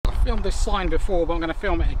filmed this sign before, but I'm going to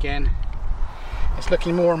film it again. It's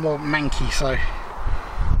looking more and more manky, so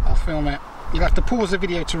I'll film it. You'll have to pause the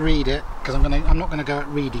video to read it, because I'm not going to go at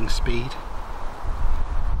reading speed.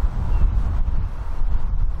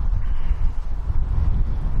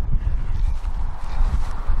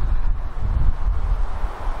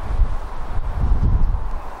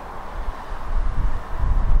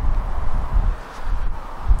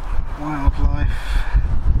 Wildlife.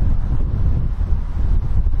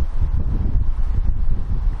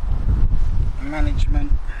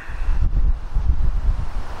 Management.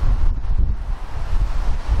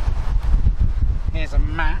 Here's a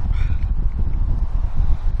map.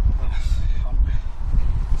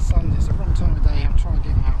 Sun, it's the wrong time of day. I'm trying to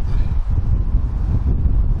get out the.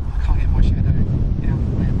 I can't get my shadow out of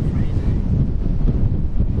the way, I'm afraid.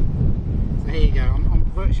 So here you go. I'm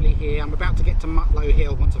virtually here. I'm about to get to Mutlow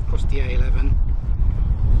Hill once I've crossed the A11.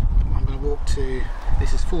 I'm going to walk to.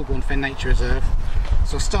 This is Fulbourn Fen Nature Reserve.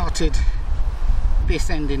 So I started this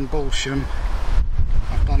end in Bolsham.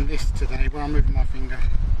 I've done this today where I'm moving my finger.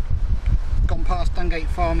 Gone past Dungate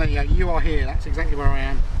Farm. There you go. You are here. That's exactly where I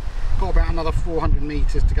am. Got about another 400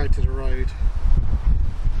 metres to go to the road.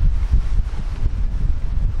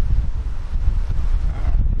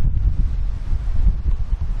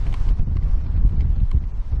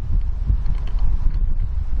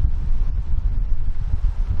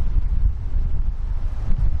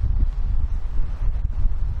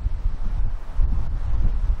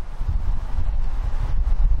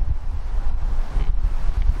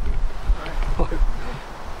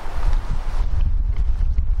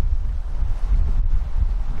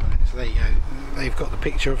 So there you go, they've got the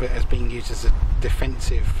picture of it as being used as a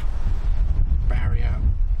defensive barrier,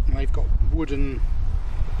 and they've got wooden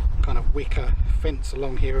kind of wicker fence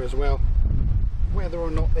along here as well. Whether or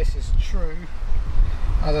not this is true,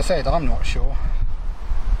 as I said, I'm not sure.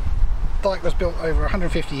 Dyke was built over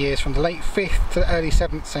 150 years from the late 5th to the early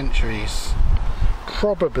 7th centuries,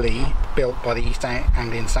 probably built by the East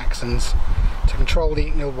Anglian Saxons to control the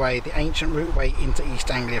Icknield Way, the ancient routeway into East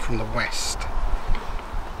Anglia from the west.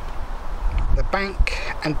 The bank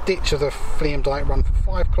and ditch of the Fleam Dyke run for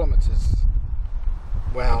 5 kilometres.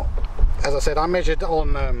 Well, as I said, I measured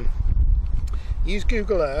on, use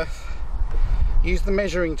Google Earth, use the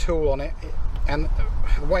measuring tool on it, and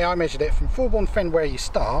the way I measured it, from Fulbourn Fen where you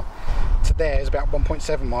start to there is about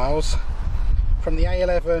 1.7 miles. From the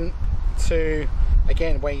A11 to,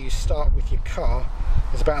 again, where you start with your car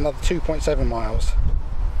is about another 2.7 miles.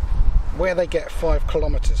 Where they get 5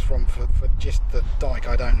 kilometres from for just the Dyke,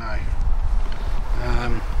 I don't know.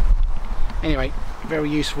 Anyway, very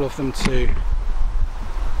useful of them to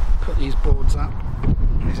put these boards up.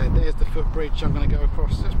 Like I said, there's the footbridge I'm going to go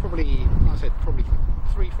across. That's probably, like I said, probably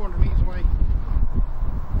 300-400 metres away.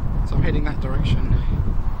 So I'm heading that direction,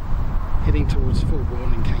 heading towards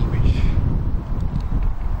Fulbourn in Cambridge.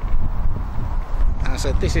 And I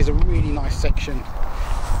said, this is a really nice section.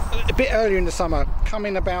 A bit earlier in the summer,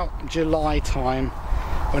 coming about July time,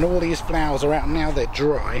 when all these flowers are out, now they're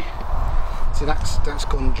dry. So that's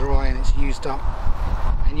gone dry and it's used up,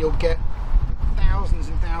 and you'll get thousands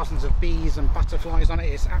and thousands of bees and butterflies on it.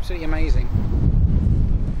 It's absolutely amazing.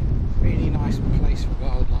 Really nice place for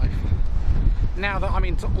wildlife. Now that I'm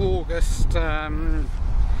into August,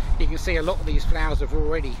 you can see a lot of these flowers have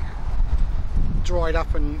already dried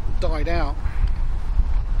up and died out.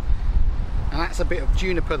 And that's a bit of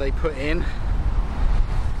juniper they put in,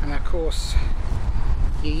 and of course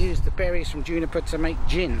you use the berries from juniper to make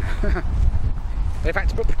gin. They've had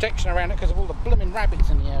to put protection around it because of all the blooming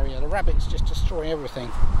rabbits in the area. The rabbits just destroy everything.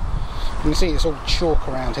 You can see it's all chalk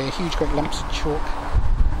around here, huge great lumps of chalk.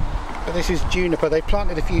 But this is juniper. They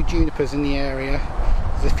planted a few junipers in the area.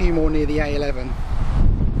 There's a few more near the A11.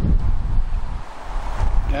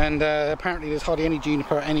 And apparently there's hardly any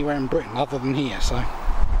juniper anywhere in Britain other than here, so